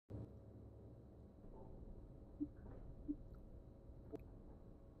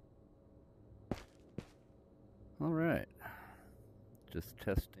Alright, just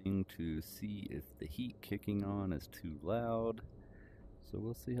testing to see if the heat kicking on is too loud. So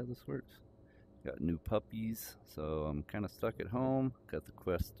we'll see how this works. Got new puppies, so I'm kind of stuck at home. Got the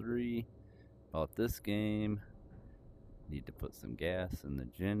Quest 3. Bought this game. Need to put some gas in the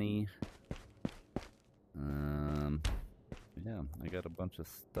Jenny. Yeah, I got a bunch of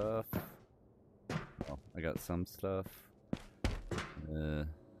stuff. Well, I got some stuff. I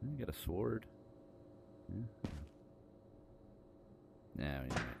got a sword. Yeah,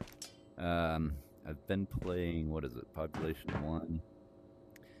 I've been playing, what is it, Population 1,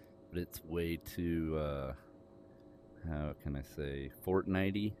 but it's way too, how can I say,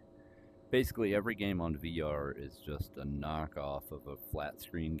 Fortnite-y. Basically, every game on VR is just a knockoff of a flat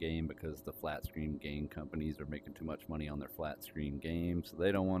screen game because the flat screen game companies are making too much money on their flat screen games, so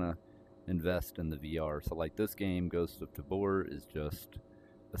they don't want to invest in the VR. So like this game, Ghosts of Tabor, is just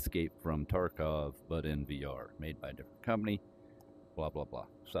Escape from Tarkov, but in VR, made by a different company. Blah blah blah.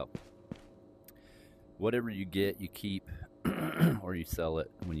 So whatever you get, you keep, or you sell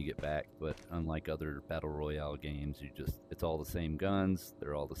it when you get back. But unlike other battle royale games, it's all the same guns.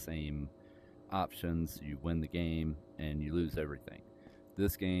 They're all the same options. You win the game and you lose everything.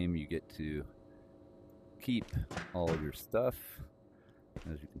 This game, you get to keep all of your stuff.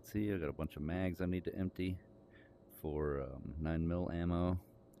 As you can see, I got a bunch of mags I need to empty for 9mm ammo,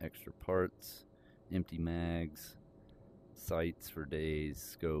 extra parts, empty mags, sights for days,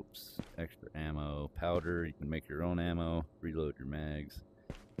 scopes, extra ammo, powder. You can make your own ammo, reload your mags.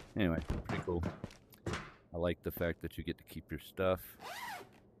 Anyway, pretty cool. I like the fact that you get to keep your stuff.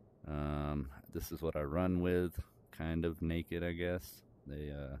 This is what I run with, kind of naked, I guess.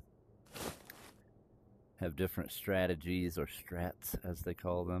 They have different strategies, or strats as they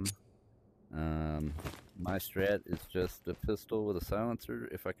call them. My strat is just a pistol with a silencer,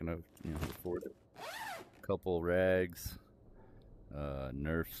 if I can afford it. A couple rags,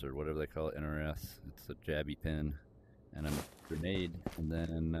 nerfs or whatever they call it, NRS. It's a jabby pin and a grenade, and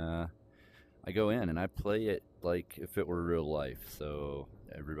then I go in and I play it like if it were real life. So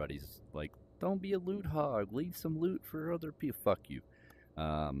everybody's like, don't be a loot hog, leave some loot for other people. Fuck you.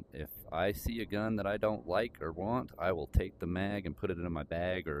 If I see a gun that I don't like or want, I will take the mag and put it in my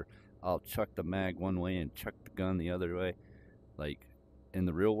bag, or I'll chuck the mag one way and chuck the gun the other way. Like, in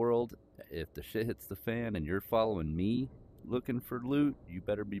the real world, if the shit hits the fan and you're following me looking for loot, you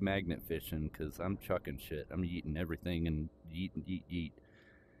better be magnet fishing, because I'm chucking shit. I'm eating everything and eat.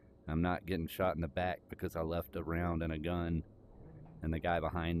 I'm not getting shot in the back because I left a round and a gun and the guy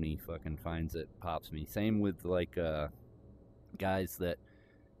behind me fucking finds it, pops me. Same with like guys that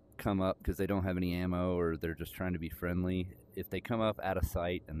come up because they don't have any ammo or they're just trying to be friendly. If they come up out of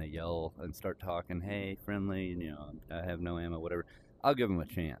sight and they yell and start talking, hey, friendly, I have no ammo, whatever, I'll give them a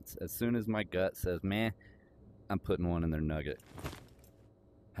chance. As soon as my gut says, meh, I'm putting one in their nugget.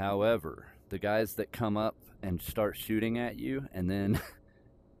 However, the guys that come up and start shooting at you and then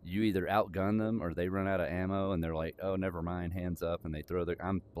you either outgun them or they run out of ammo and they're like, oh, never mind, hands up, and they throw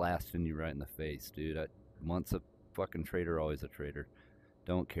I'm blasting you right in the face, dude. Once a fucking traitor, always a traitor.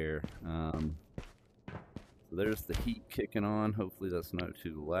 Don't care. So there's the heat kicking on. Hopefully that's not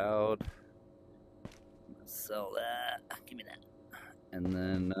too loud. I'm gonna sell that. Give me that. And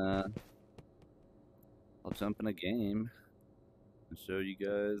then I'll jump in a game and show you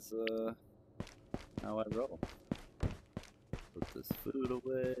guys how I roll. Put this food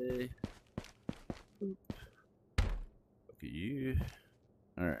away. Boop. Look at you.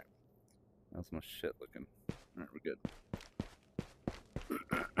 Alright. How's my shit looking? Alright, we're good.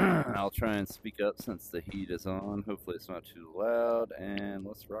 I'll try and speak up since the heat is on. Hopefully it's not too loud. And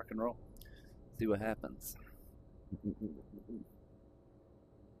let's rock and roll. See what happens.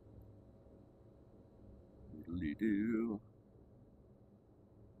 Do.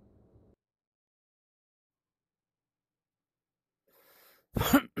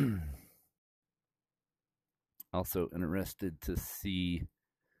 Also interested to see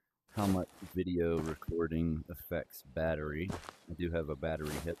how much video recording affects battery. I do have a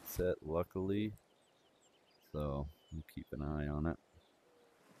battery headset, luckily, so we'll keep an eye on it.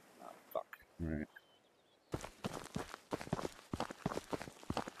 Oh, fuck. Alright.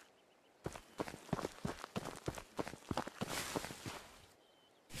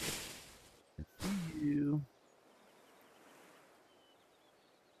 I see you.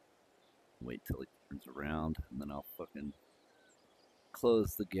 Wait till he turns around, and then I'll fucking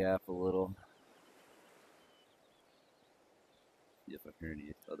close the gap a little. See if I hear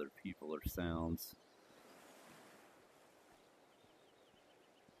any other people or sounds.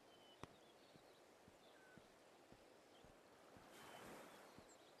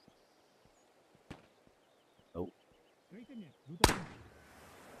 Oh,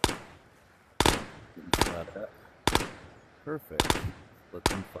 Got that. Perfect. Let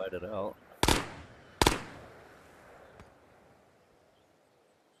them fight it out.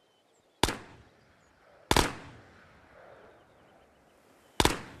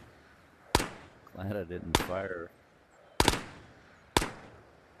 Glad I didn't fire.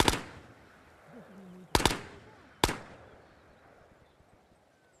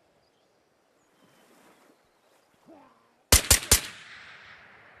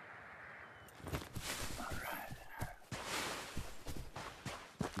 Alright.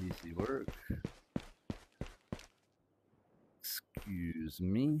 Easy work. Excuse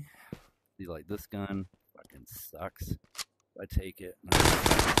me. See, like this gun fucking sucks. I take it.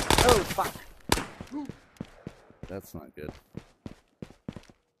 Oh, fuck! That's not good.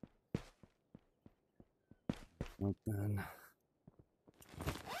 Well then.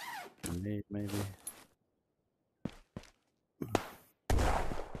 Grenade, maybe.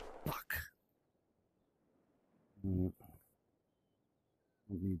 Fuck. Don't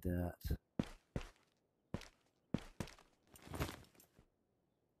need that.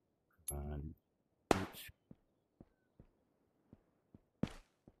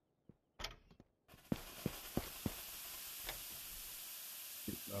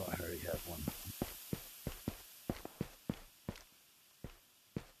 Oh, I already have one.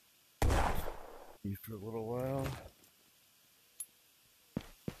 You for a little while.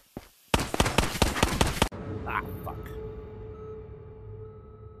 Ah, fuck.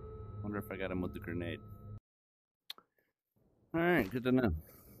 Wonder if I got him with the grenade. Alright, good to know.